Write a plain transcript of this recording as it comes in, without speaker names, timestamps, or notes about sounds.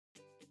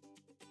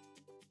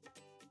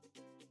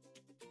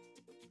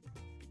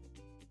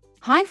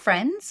Hi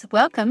friends,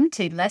 welcome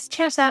to Less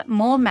Chatter,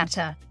 More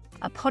Matter,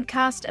 a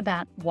podcast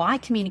about why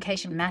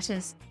communication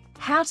matters,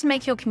 how to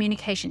make your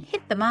communication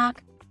hit the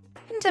mark,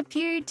 and a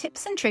few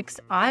tips and tricks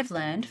I've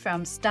learned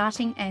from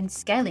starting and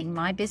scaling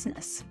my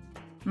business.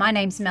 My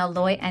name's Mel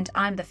Loy and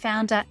I'm the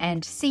founder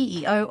and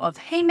CEO of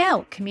Hey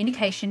Mel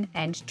Communication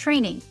and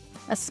Training,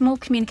 a small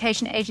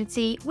communication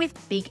agency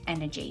with big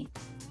energy.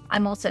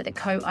 I'm also the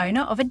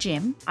co-owner of a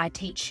gym. I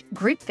teach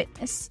group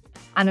fitness.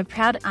 I'm a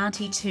proud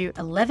auntie to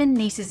 11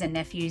 nieces and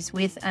nephews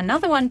with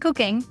another one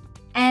cooking,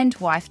 and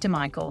wife to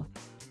Michael.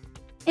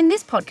 In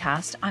this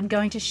podcast, I'm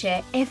going to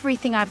share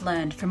everything I've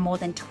learned from more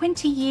than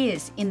 20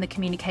 years in the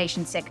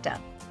communication sector,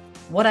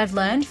 what I've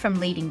learned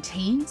from leading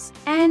teams,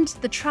 and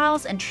the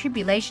trials and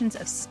tribulations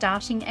of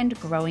starting and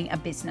growing a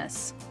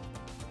business.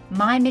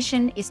 My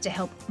mission is to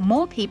help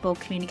more people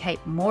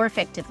communicate more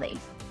effectively,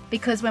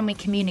 because when we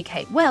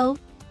communicate well,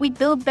 we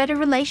build better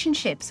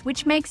relationships,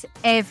 which makes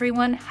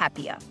everyone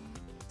happier.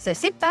 So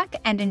sit back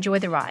and enjoy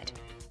the ride.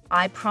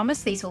 I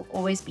promise these will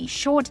always be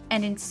short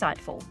and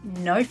insightful,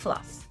 no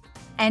fluff.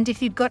 And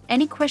if you've got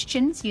any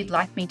questions you'd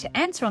like me to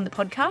answer on the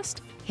podcast,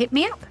 hit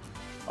me up.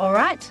 All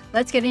right,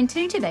 let's get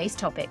into today's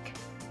topic.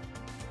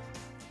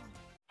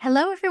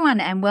 Hello, everyone,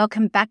 and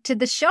welcome back to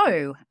the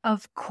show.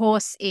 Of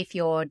course, if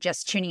you're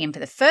just tuning in for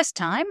the first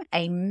time,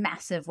 a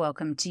massive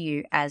welcome to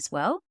you as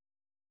well.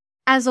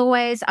 As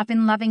always, I've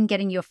been loving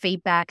getting your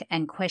feedback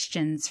and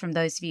questions from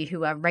those of you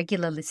who are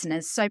regular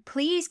listeners, so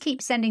please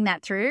keep sending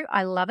that through.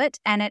 I love it,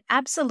 and it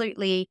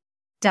absolutely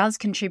does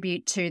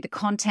contribute to the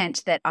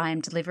content that I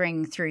am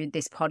delivering through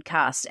this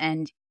podcast,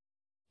 and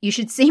you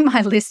should see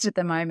my list at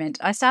the moment.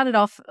 I started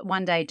off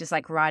one day just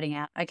like writing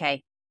out,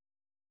 okay,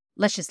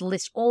 let's just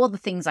list all the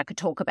things I could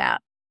talk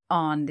about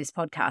on this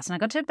podcast, and I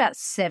got to about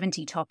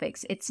 70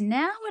 topics. It's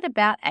now at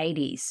about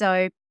 80,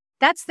 so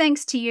that's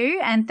thanks to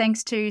you and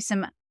thanks to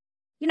some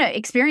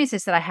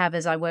experiences that I have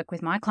as I work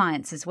with my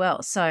clients as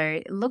well.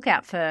 So look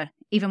out for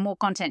even more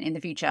content in the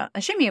future,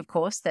 assuming, of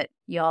course, that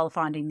y'all are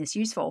finding this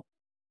useful.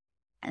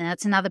 And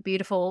that's another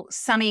beautiful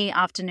sunny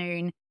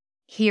afternoon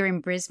here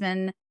in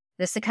Brisbane.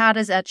 The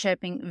cicadas are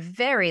chirping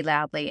very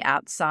loudly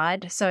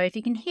outside. So if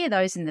you can hear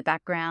those in the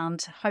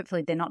background,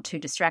 hopefully they're not too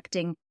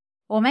distracting.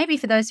 Or maybe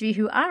for those of you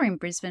who are in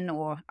Brisbane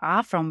or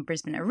are from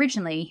Brisbane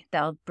originally,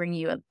 they'll bring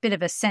you a bit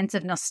of a sense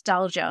of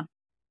nostalgia.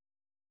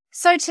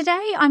 So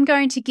today I'm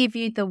going to give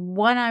you the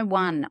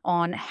 101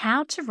 on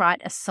how to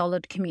write a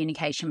solid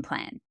communication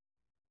plan.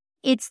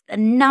 It's the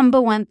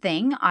number one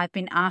thing I've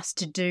been asked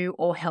to do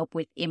or help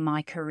with in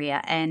my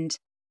career. And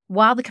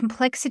while the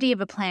complexity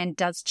of a plan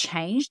does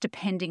change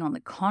depending on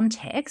the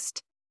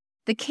context,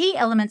 the key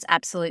elements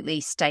absolutely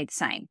stay the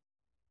same.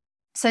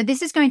 So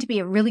this is going to be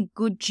a really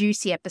good,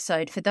 juicy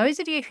episode for those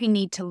of you who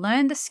need to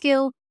learn the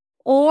skill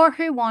or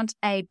who want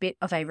a bit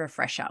of a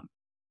refresher.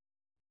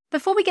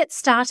 Before we get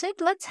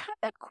started, let's have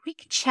a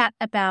quick chat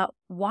about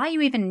why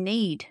you even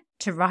need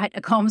to write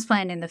a comms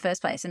plan in the first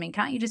place. I mean,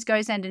 can't you just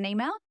go send an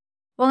email?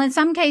 Well, in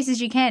some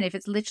cases you can. If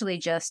it's literally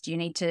just you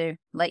need to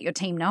let your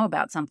team know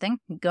about something,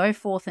 go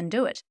forth and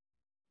do it.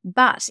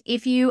 But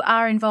if you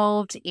are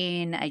involved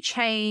in a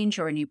change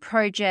or a new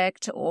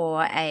project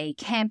or a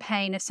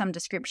campaign of some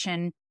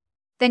description,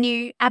 then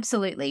you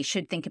absolutely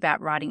should think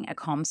about writing a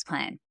comms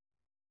plan.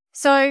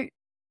 So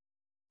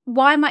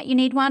why might you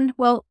need one?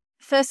 Well,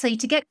 firstly,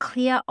 to get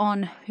clear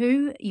on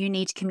who you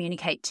need to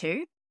communicate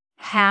to,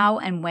 how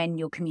and when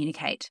you'll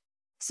communicate.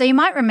 So you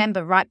might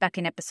remember right back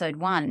in episode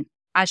 1,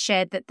 I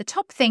shared that the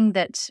top thing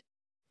that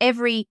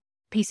every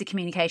piece of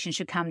communication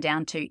should come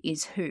down to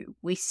is who.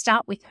 We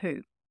start with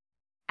who.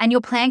 And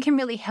your plan can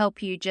really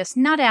help you just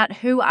nut out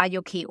who are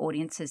your key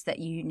audiences that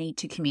you need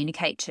to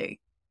communicate to.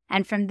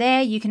 And from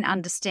there, you can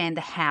understand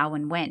the how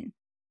and when.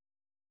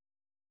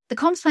 The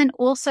comms plan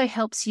also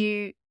helps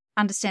you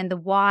understand the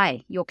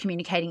why you're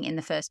communicating in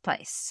the first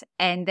place,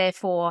 and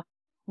therefore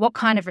what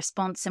kind of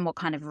response and what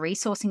kind of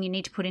resourcing you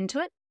need to put into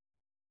it.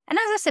 And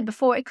as I said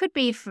before, it could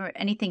be for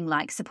anything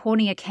like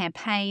supporting a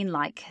campaign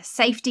like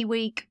Safety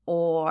Week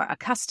or a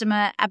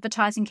customer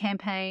advertising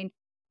campaign,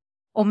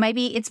 or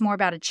maybe it's more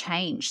about a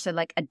change, so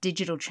like a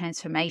digital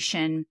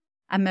transformation,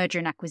 a merger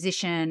and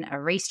acquisition, a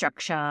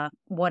restructure,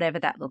 whatever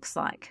that looks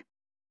like.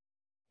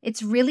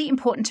 It's really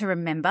important to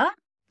remember,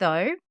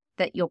 though,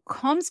 that your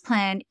comms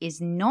plan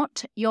is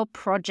not your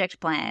project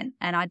plan.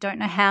 And I don't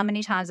know how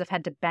many times I've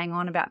had to bang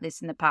on about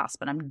this in the past,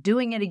 but I'm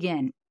doing it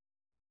again.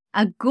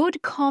 A good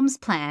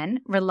comms plan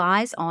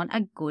relies on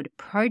a good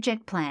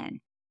project plan.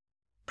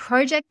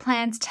 Project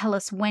plans tell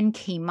us when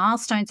key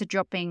milestones are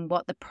dropping,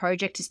 what the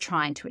project is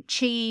trying to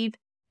achieve,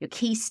 your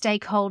key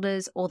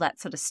stakeholders, all that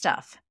sort of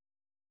stuff.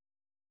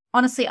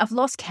 Honestly, I've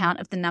lost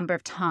count of the number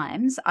of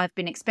times I've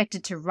been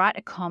expected to write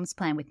a comms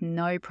plan with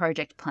no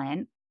project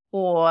plan,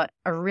 or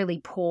a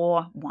really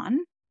poor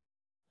one,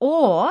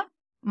 or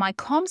my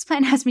comms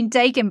plan has been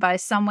taken by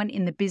someone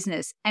in the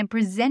business and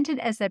presented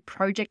as their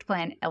project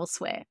plan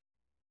elsewhere.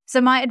 So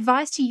my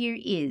advice to you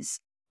is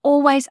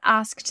always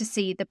ask to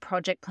see the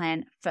project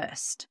plan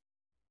first.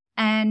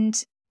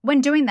 And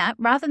when doing that,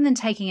 rather than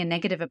taking a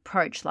negative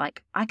approach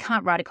like, I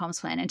can't write a comms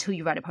plan until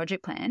you write a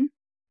project plan,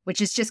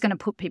 which is just going to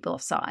put people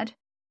offside.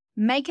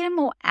 Make it a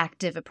more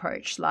active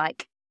approach,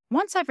 like,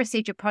 once I've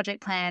received your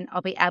project plan,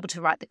 I'll be able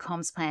to write the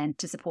comms plan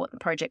to support the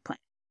project plan.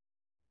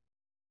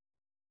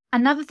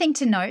 Another thing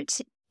to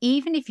note,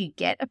 even if you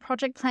get a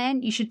project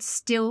plan, you should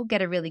still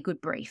get a really good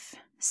brief.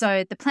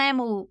 So the plan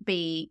will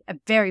be a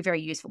very,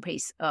 very useful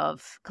piece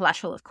of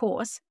collateral, of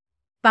course,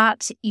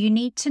 but you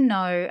need to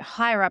know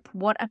higher up,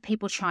 what are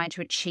people trying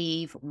to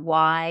achieve,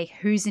 why,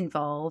 who's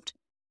involved,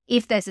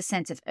 if there's a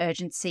sense of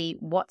urgency,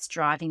 what's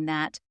driving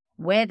that,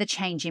 where the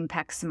change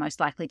impacts are most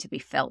likely to be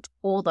felt,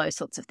 all those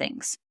sorts of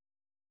things.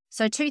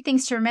 So 2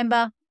 things to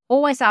remember: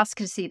 always ask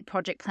to see the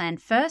project plan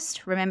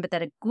first. Remember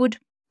that a good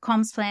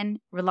comms plan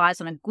relies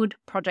on a good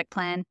project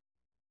plan.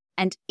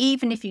 And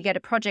even if you get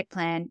a project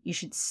plan, you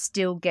should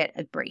still get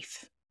a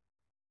brief.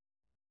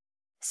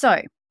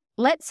 So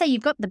let's say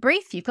you've got the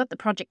brief, you've got the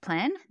project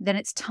plan, then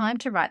it's time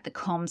to write the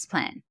comms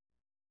plan.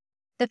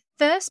 The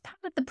first part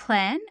of the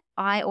plan,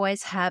 I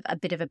always have a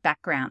bit of a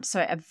background.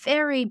 So a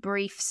very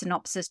brief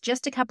synopsis,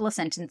 just a couple of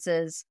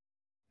sentences,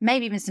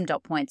 maybe even some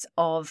dot points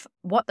of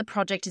what the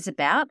project is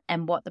about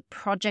and what the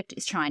project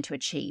is trying to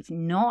achieve,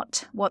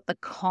 not what the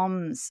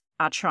comms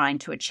are trying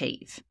to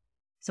achieve.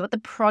 So what the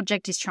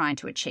project is trying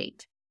to achieve.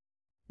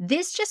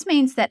 This just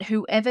means that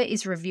whoever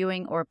is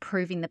reviewing or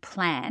approving the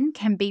plan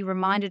can be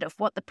reminded of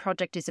what the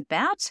project is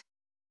about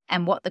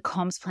and what the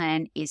comms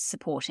plan is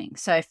supporting.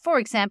 So, for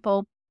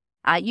example,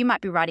 you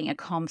might be writing a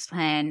comms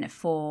plan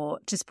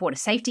to support a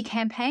safety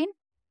campaign.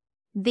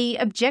 The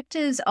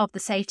objectives of the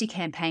safety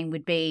campaign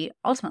would be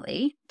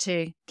ultimately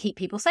to keep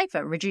people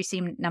safer, reduce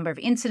the number of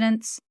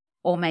incidents,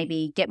 or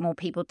maybe get more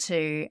people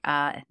to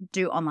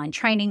do online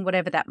training,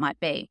 whatever that might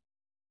be.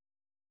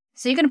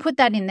 So you're going to put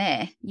that in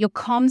there. Your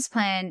comms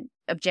plan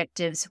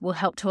objectives will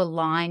help to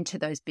align to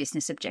those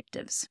business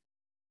objectives.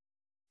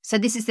 So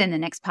this is then the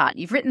next part.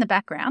 You've written the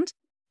background.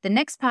 The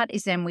next part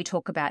is then we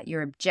talk about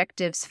your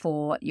objectives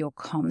for your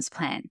comms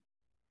plan.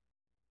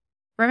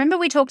 Remember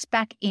we talked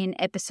back in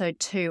episode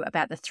 2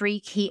 about the 3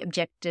 key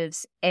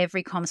objectives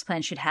every comms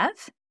plan should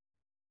have?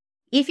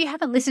 If you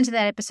haven't listened to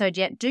that episode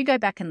yet, do go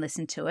back and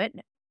listen to it.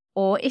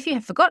 Or if you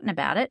have forgotten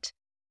about it,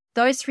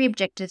 those 3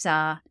 objectives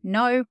are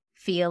know,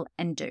 feel,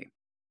 and do.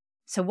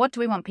 So what do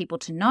we want people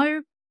to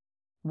know?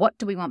 What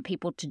do we want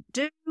people to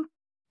do?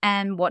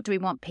 And what do we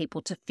want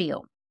people to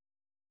feel?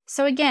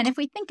 So again, if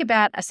we think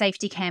about a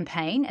safety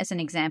campaign as an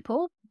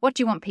example, what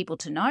do you want people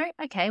to know?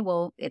 Okay,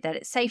 well, that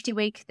it's safety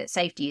week, that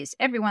safety is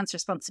everyone's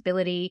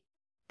responsibility,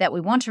 that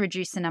we want to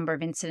reduce the number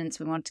of incidents,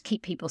 we want to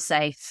keep people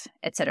safe,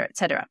 etc.,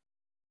 etc.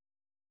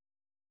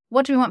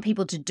 What do we want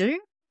people to do?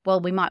 Well,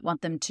 we might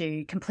want them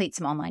to complete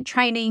some online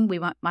training. We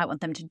might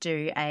want them to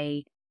do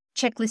a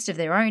checklist of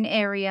their own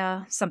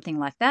area, something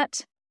like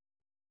that.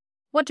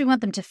 What do we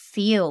want them to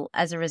feel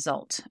as a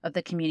result of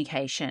the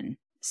communication?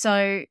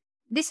 So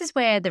this is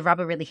where the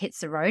rubber really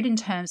hits the road in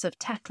terms of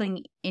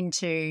tackling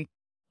into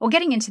or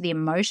getting into the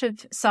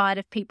emotive side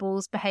of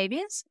people's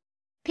behaviors.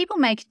 People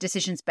make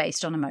decisions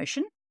based on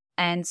emotion,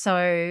 and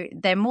so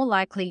they're more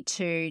likely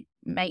to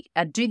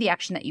do the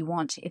action that you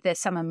want if there's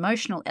some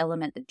emotional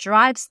element that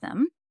drives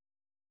them,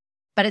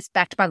 but it's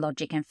backed by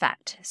logic and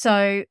fact.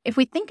 So if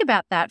we think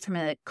about that from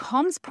a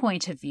comms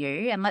point of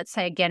view, and let's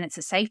say again it's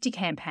a safety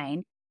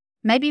campaign,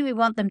 maybe we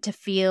want them to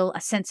feel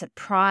a sense of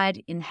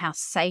pride in how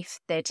safe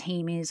their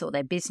team is or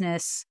their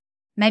business.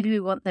 Maybe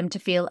we want them to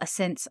feel a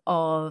sense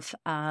of,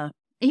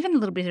 even a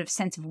little bit of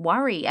sense of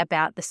worry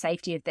about the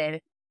safety of their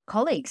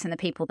colleagues and the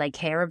people they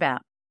care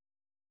about.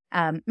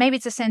 Maybe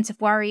it's a sense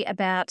of worry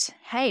about,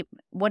 hey,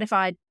 what if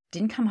I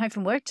didn't come home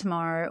from work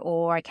tomorrow,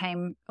 or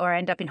I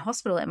end up in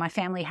hospital and my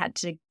family had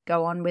to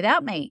go on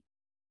without me.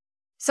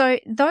 So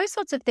those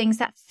sorts of things,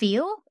 that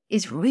feel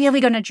is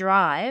really going to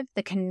drive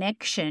the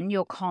connection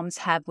your comms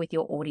have with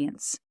your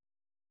audience.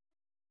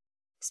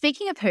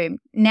 Speaking of whom,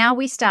 now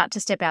we start to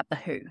step out the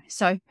who.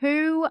 So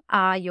who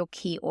are your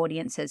key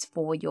audiences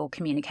for your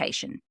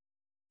communication?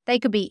 They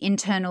could be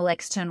internal,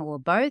 external, or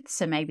both.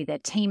 So maybe they're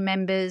team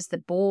members, the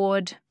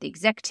board, the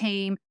exec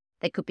team.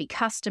 They could be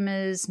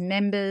customers,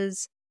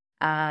 members.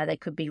 They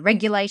could be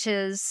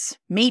regulators,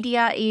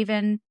 media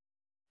even.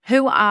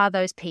 Who are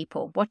those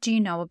people? What do you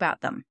know about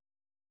them?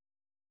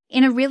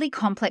 In a really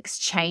complex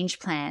change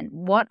plan,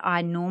 what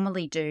I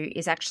normally do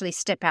is actually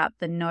step out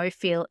the know,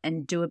 feel,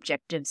 and do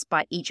objectives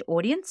by each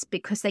audience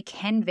because they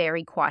can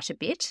vary quite a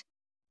bit.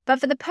 But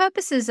for the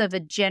purposes of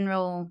a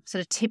general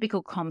sort of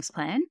typical comms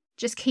plan,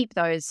 just keep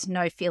those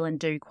know, feel, and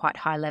do quite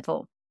high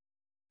level.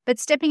 But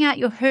stepping out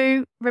your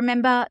who,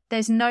 remember,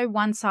 there's no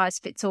one size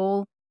fits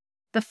all.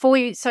 Before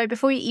you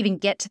even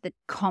get to the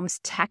comms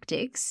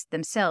tactics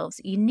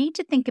themselves, you need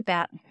to think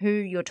about who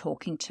you're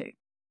talking to.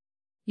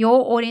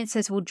 Your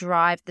audiences will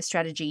drive the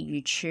strategy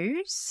you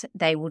choose.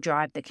 They will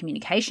drive the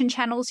communication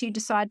channels you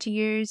decide to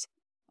use,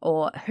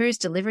 or who's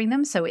delivering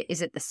them. So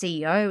is it the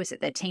CEO? Is it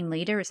their team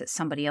leader? Is it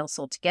somebody else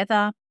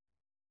altogether?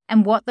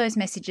 And what those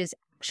messages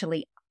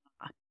actually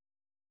are.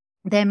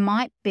 There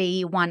might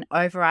be one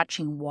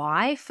overarching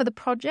why for the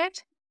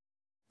project,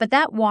 But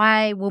that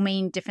why will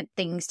mean different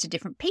things to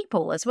different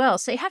people as well.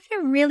 So you have to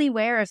be really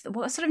aware of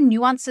what sort of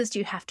nuances do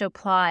you have to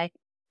apply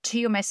to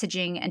your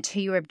messaging and to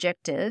your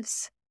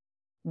objectives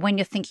when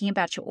you're thinking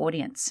about your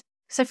audience.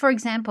 So for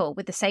example,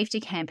 with the safety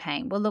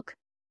campaign, well, look,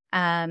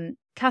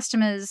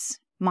 customers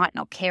might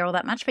not care all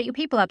that much, but your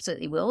people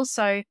absolutely will.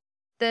 So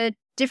the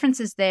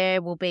differences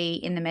there will be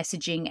in the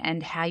messaging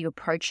and how you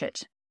approach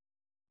it.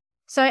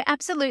 So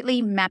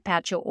absolutely map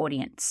out your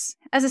audience.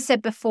 As I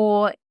said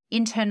before,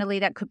 internally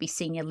that could be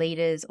senior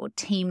leaders or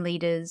team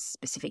leaders,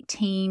 specific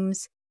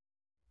teams,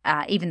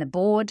 even the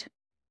board.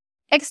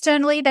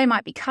 Externally, they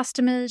might be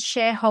customers,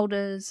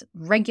 shareholders,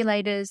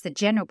 regulators, the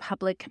general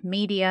public,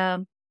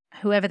 media,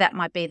 whoever that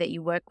might be that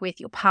you work with,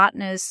 your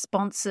partners,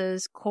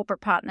 sponsors, corporate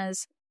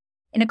partners.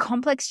 In a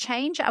complex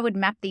change, I would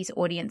map these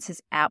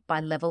audiences out by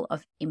level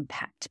of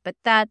impact, but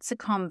that's a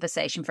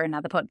conversation for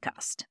another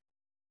podcast.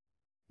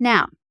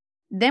 Now,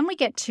 then we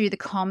get to the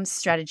comms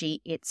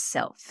strategy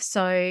itself.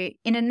 So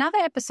in another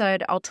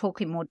episode, I'll talk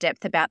in more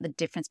depth about the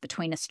difference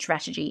between a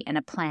strategy and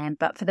a plan,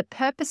 but for the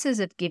purposes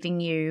of giving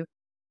you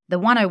the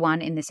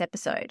 101 in this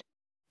episode,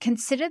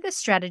 consider the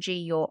strategy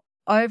your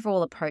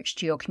overall approach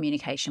to your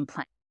communication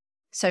plan.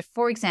 So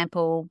for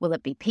example, will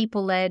it be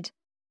people-led?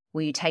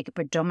 Will you take a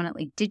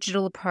predominantly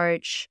digital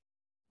approach?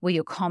 Will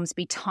your comms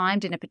be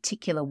timed in a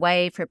particular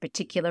way for a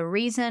particular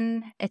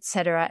reason,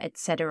 etc.,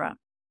 etc.?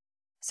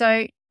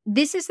 So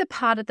this is the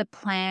part of the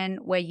plan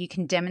where you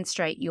can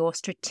demonstrate your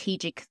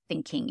strategic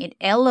thinking. It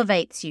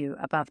elevates you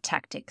above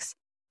tactics,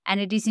 and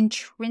it is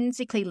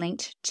intrinsically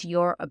linked to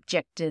your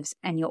objectives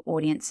and your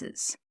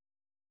audiences.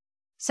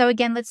 So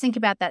again, let's think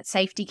about that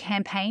safety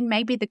campaign.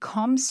 Maybe the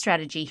comms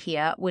strategy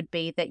here would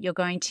be that you're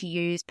going to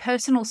use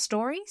personal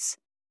stories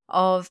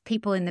of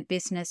people in the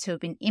business who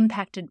have been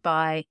impacted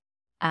by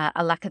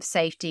a lack of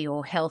safety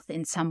or health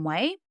in some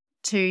way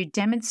to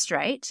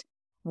demonstrate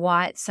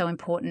why it's so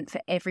important for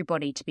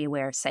everybody to be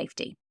aware of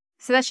safety.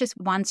 So that's just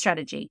one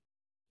strategy.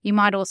 You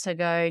might also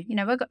go,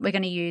 we're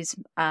going to use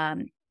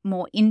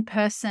more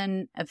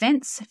in-person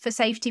events for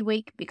Safety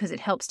Week because it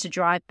helps to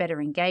drive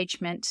better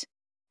engagement.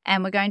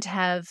 And we're going to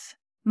have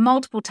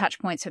multiple touch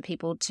points for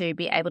people to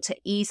be able to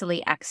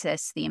easily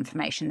access the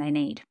information they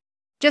need.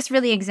 Just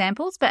really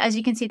examples, but as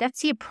you can see,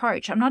 that's the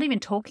approach. I'm not even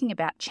talking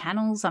about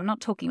channels. I'm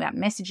not talking about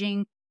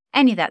messaging,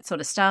 any of that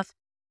sort of stuff.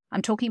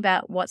 I'm talking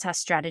about what's our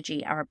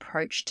strategy, our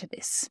approach to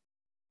this.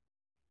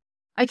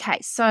 Okay,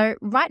 so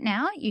right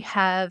now you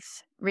have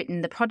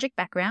written the project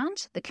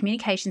background, the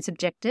communications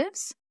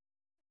objectives.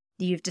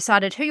 You've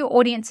decided who your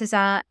audiences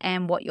are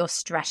and what your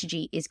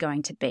strategy is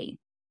going to be.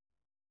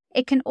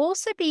 It can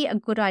also be a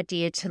good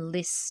idea to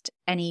list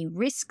any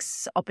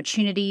risks,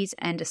 opportunities,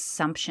 and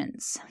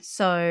assumptions.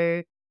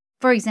 So,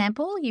 for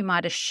example, you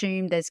might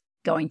assume there's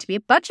going to be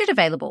a budget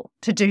available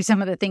to do some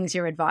of the things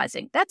you're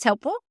advising. That's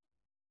helpful.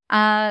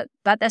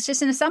 But that's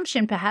just an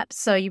assumption, perhaps,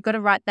 so you've got to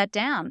write that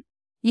down.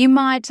 You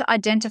might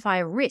identify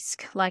a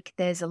risk, like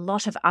there's a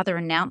lot of other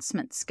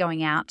announcements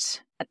going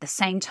out at the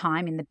same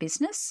time in the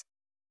business,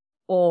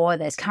 or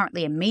there's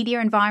currently a media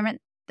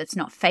environment that's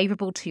not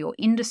favorable to your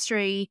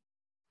industry,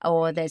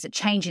 or there's a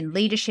change in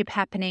leadership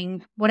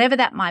happening, whatever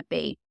that might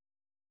be.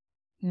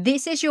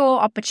 This is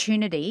your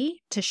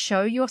opportunity to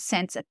show your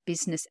sense of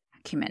business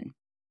acumen.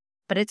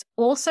 But it's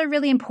also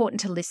really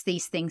important to list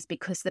these things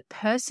because the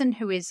person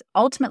who is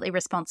ultimately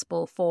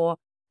responsible for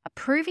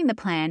approving the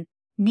plan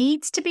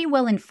needs to be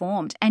well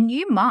informed, and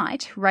you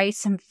might raise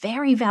some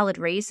very valid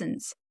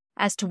reasons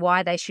as to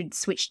why they should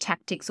switch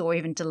tactics or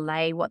even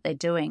delay what they're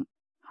doing.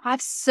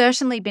 I've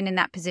certainly been in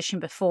that position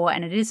before,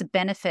 and it is a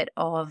benefit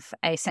of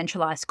a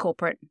centralized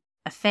corporate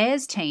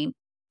affairs team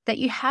that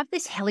you have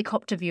this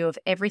helicopter view of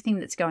everything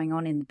that's going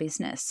on in the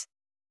business.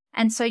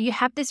 And so you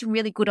have this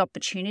really good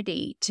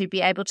opportunity to be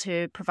able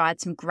to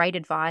provide some great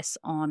advice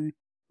on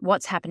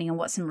what's happening and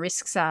what some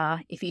risks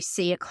are if you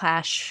see a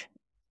clash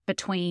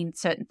between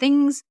certain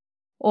things.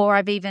 Or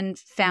I've even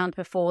found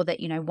before that,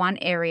 one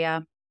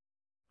area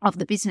of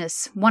the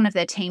business, one of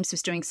their teams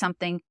was doing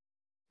something,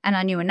 and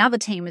I knew another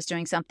team was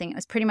doing something. It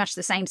was pretty much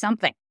the same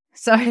something.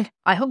 So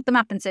I hooked them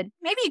up and said,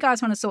 maybe you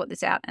guys want to sort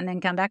this out and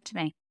then come back to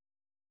me.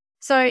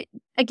 So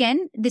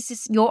again, this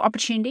is your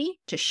opportunity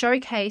to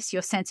showcase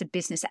your sense of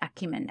business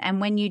acumen. And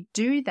when you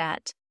do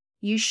that,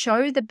 you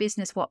show the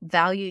business what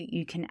value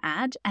you can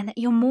add and that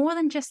you're more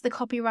than just the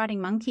copywriting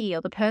monkey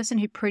or the person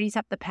who pretties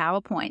up the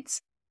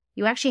PowerPoints.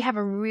 You actually have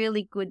a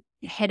really good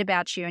head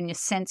about you and your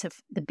sense of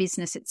the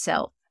business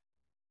itself.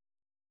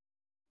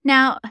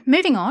 Now,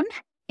 moving on,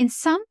 in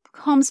some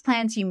comms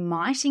plans, you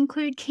might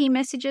include key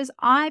messages.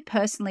 I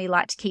personally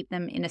like to keep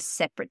them in a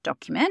separate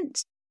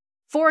document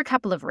for a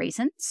couple of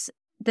reasons.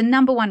 The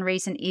number one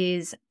reason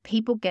is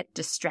people get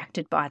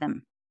distracted by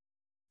them.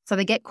 So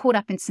they get caught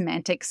up in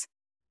semantics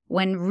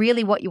when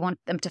really what you want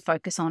them to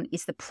focus on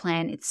is the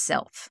plan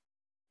itself.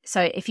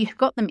 So if you've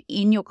got them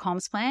in your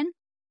comms plan,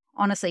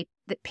 honestly,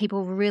 that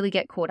people really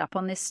get caught up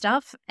on this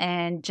stuff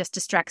and just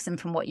distracts them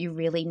from what you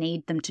really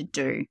need them to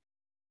do.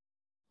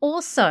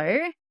 Also,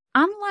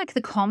 unlike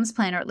the comms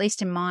plan, or at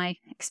least in my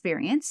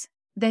experience,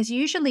 there's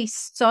usually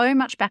so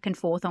much back and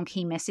forth on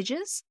key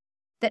messages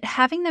that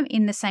having them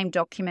in the same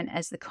document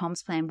as the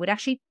comms plan would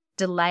actually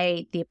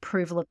delay the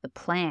approval of the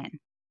plan.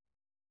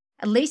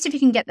 At least if you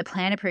can get the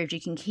plan approved,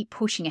 you can keep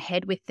pushing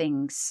ahead with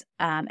things,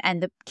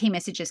 and the key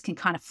messages can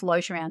kind of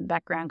float around the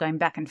background, going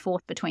back and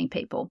forth between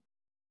people.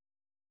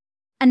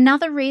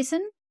 Another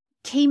reason,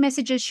 key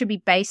messages should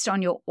be based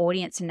on your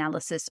audience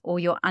analysis or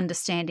your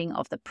understanding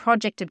of the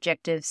project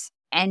objectives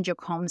and your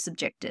comms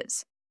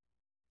objectives.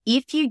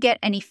 If you get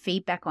any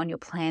feedback on your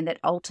plan that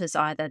alters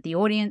either the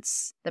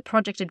audience, the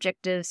project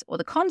objectives, or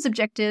the comms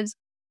objectives,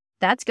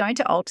 that's going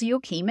to alter your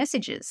key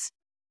messages.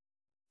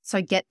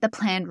 So get the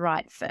plan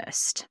right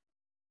first.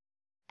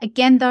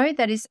 Again, though,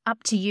 that is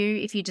up to you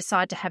if you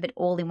decide to have it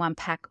all in one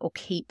pack or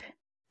keep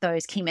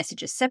those key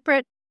messages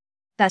separate.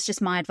 That's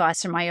just my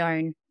advice from my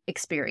own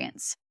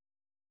experience.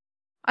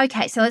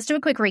 Okay, so let's do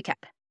a quick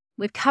recap.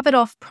 We've covered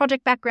off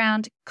project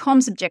background,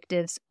 comms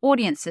objectives,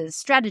 audiences,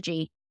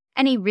 strategy,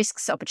 any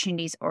risks,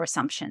 opportunities, or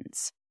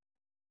assumptions.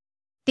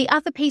 The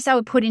other piece I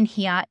would put in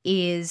here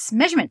is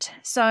measurement.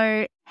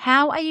 So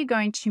how are you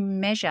going to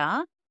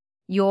measure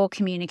your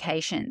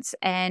communications?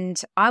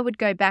 And I would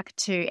go back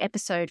to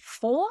episode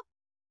 4,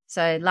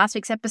 so last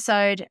week's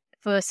episode,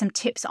 for some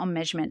tips on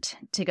measurement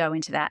to go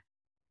into that.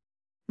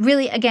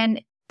 Really, again,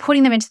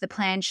 putting them into the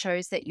plan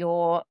shows that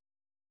you're,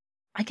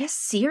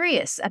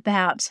 serious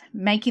about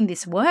making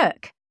this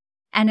work.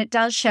 And it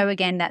does show,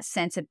 again, that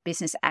sense of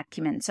business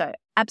acumen. So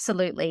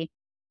absolutely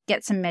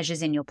get some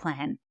measures in your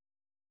plan.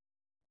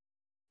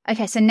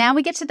 Okay, so now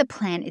we get to the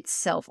plan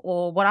itself,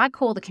 or what I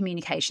call the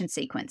communication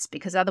sequence,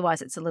 because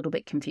otherwise it's a little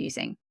bit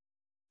confusing.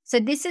 So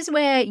this is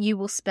where you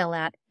will spell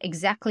out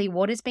exactly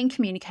what is being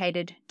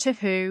communicated to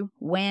who,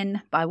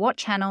 when, by what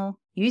channel,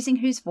 using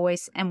whose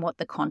voice, and what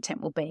the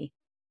content will be.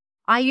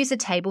 I use a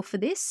table for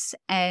this,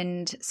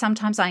 and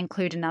sometimes I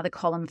include another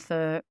column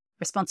for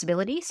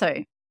responsibility,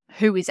 so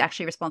who is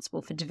actually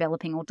responsible for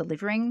developing or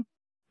delivering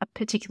a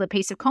particular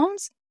piece of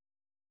comms.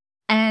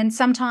 And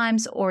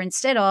sometimes, or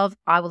instead of,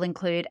 I will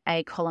include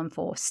a column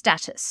for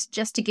status,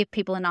 just to give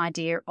people an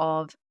idea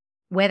of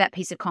where that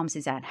piece of comms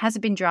is at. Has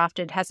it been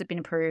drafted? Has it been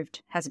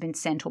approved? Has it been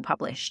sent or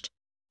published?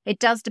 It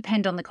does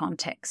depend on the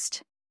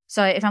context.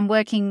 So if I'm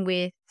working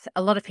with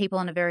a lot of people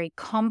on a very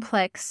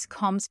complex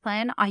comms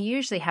plan, I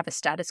usually have a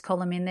status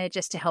column in there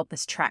just to help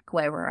us track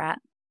where we're at.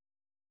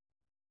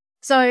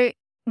 So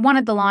one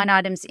of the line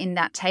items in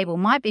that table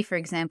might be, for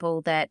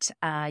example, that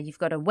you've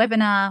got a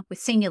webinar with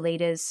senior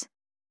leaders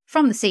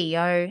from the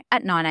CEO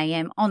at 9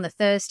 a.m. on the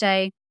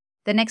Thursday.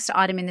 The next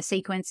item in the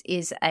sequence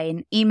is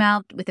an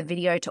email with a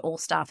video to all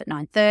staff at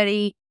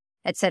 9:30,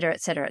 etc.,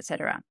 etc.,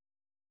 etc.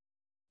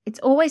 It's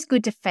always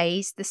good to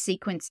phase the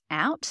sequence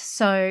out.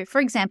 So,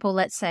 for example,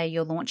 let's say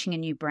you're launching a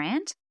new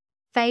brand.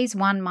 Phase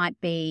 1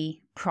 might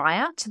be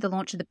prior to the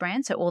launch of the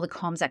brand, so all the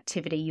comms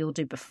activity you'll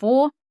do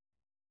before.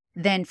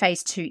 Then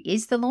phase 2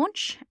 is the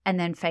launch, and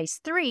then phase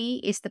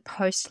 3 is the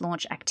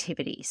post-launch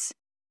activities.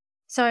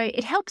 So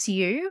it helps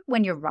you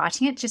when you're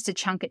writing it just to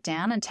chunk it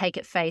down and take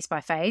it phase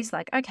by phase.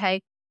 Like,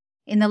 okay,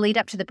 in the lead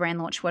up to the brand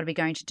launch, what are we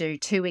going to do?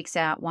 2 weeks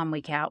out, 1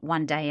 week out,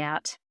 1 day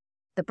out.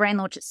 The brand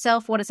launch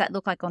itself, what does that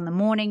look like on the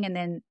morning and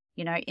then,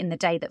 in the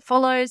day that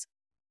follows?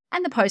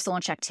 And the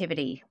post-launch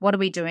activity, what are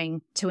we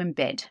doing to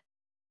embed?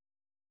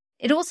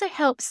 It also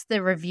helps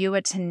the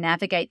reviewer to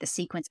navigate the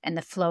sequence and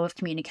the flow of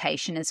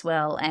communication as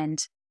well,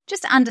 and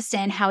just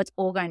understand how it's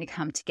all going to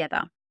come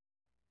together.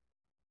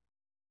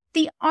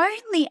 The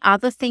only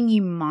other thing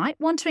you might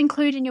want to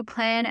include in your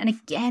plan, and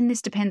again,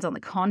 this depends on the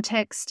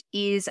context,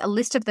 is a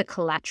list of the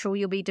collateral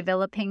you'll be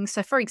developing.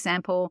 So, for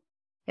example,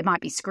 it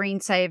might be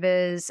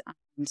screensavers,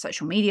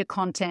 social media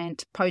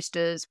content,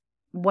 posters,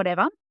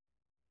 whatever.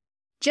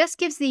 Just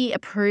gives the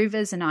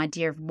approvers an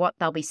idea of what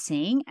they'll be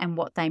seeing and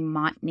what they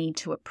might need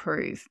to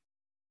approve.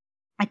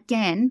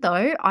 Again,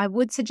 though, I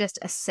would suggest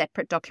a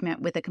separate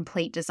document with a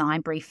complete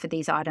design brief for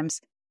these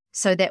items,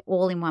 so they're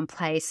all in one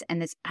place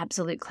and there's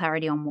absolute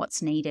clarity on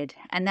what's needed.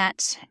 And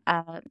that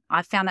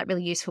I found that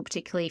really useful,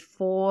 particularly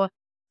for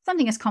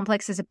something as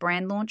complex as a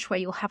brand launch where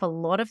you'll have a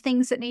lot of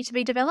things that need to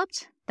be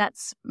developed.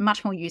 That's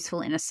much more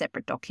useful in a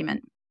separate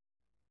document.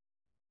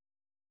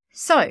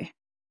 So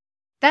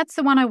that's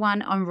the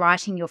 101 on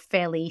writing your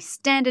fairly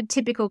standard,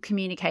 typical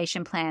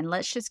communication plan.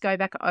 Let's just go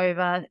back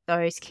over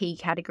those key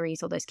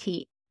categories or those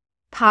key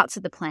parts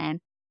of the plan.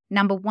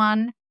 Number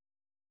 1,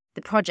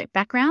 the project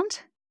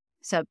background.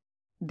 So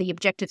the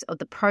objectives of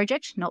the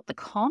project, not the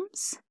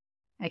comms.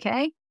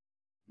 Okay.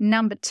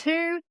 Number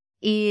 2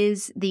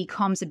 is the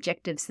comms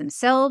objectives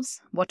themselves.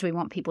 What do we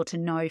want people to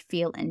know,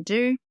 feel, and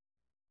do?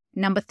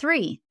 Number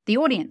 3, the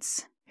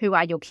audience. Who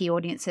are your key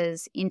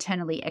audiences,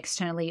 internally,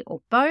 externally,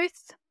 or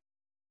both?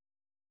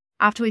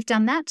 After we've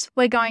done that,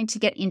 we're going to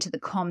get into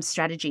the comms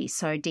strategy,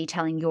 so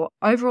detailing your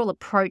overall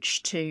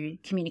approach to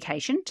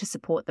communication to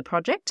support the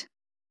project.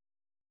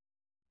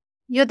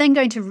 You're then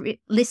going to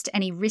list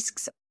any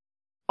risks,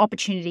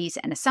 opportunities,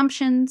 and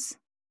assumptions.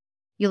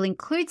 You'll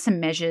include some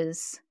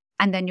measures,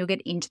 and then you'll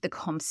get into the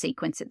comms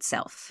sequence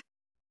itself.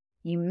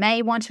 You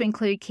may want to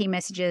include key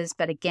messages,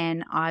 but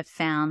again, I've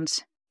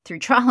found through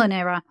trial and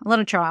error, a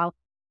lot of trial,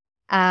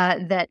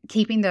 that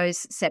keeping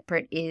those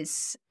separate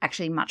is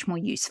actually much more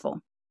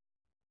useful.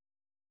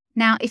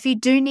 Now, if you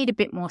do need a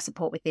bit more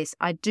support with this,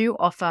 I do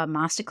offer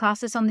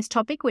masterclasses on this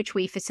topic, which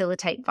we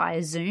facilitate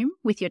via Zoom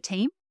with your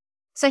team.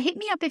 So hit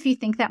me up if you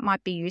think that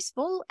might be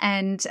useful.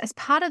 And as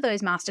part of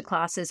those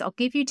masterclasses, I'll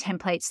give you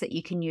templates that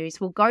you can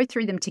use. We'll go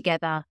through them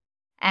together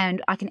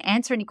and I can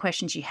answer any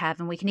questions you have,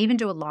 and we can even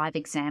do a live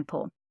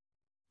example.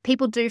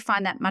 People do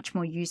find that much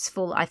more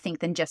useful, I think,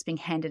 than just being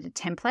handed a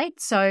template.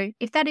 So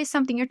if that is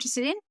something you're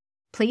interested in,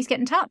 please get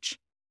in touch.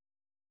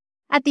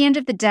 At the end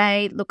of the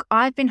day, look,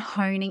 I've been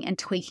honing and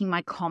tweaking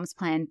my comms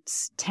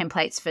plans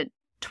templates for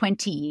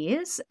 20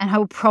 years, and I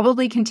will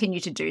probably continue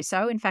to do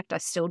so. In fact, I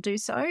still do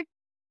so.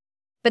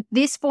 But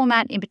this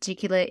format in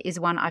particular is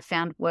one I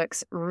found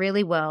works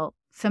really well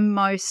for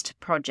most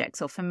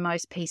projects or for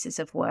most pieces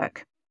of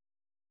work.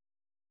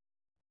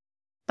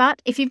 But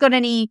if you've got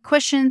any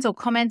questions or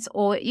comments,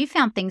 or you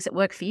found things that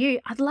work for you,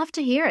 I'd love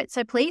to hear it.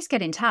 So please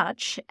get in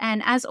touch.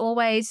 And as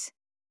always,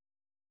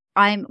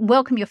 I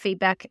welcome your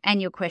feedback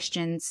and your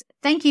questions.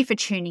 Thank you for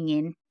tuning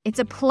in. It's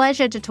a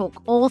pleasure to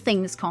talk all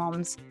things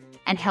comms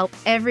and help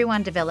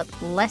everyone develop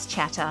less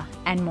chatter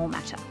and more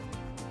matter.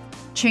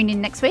 Tune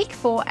in next week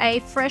for a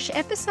fresh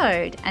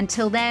episode.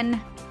 Until then,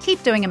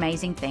 keep doing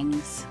amazing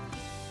things.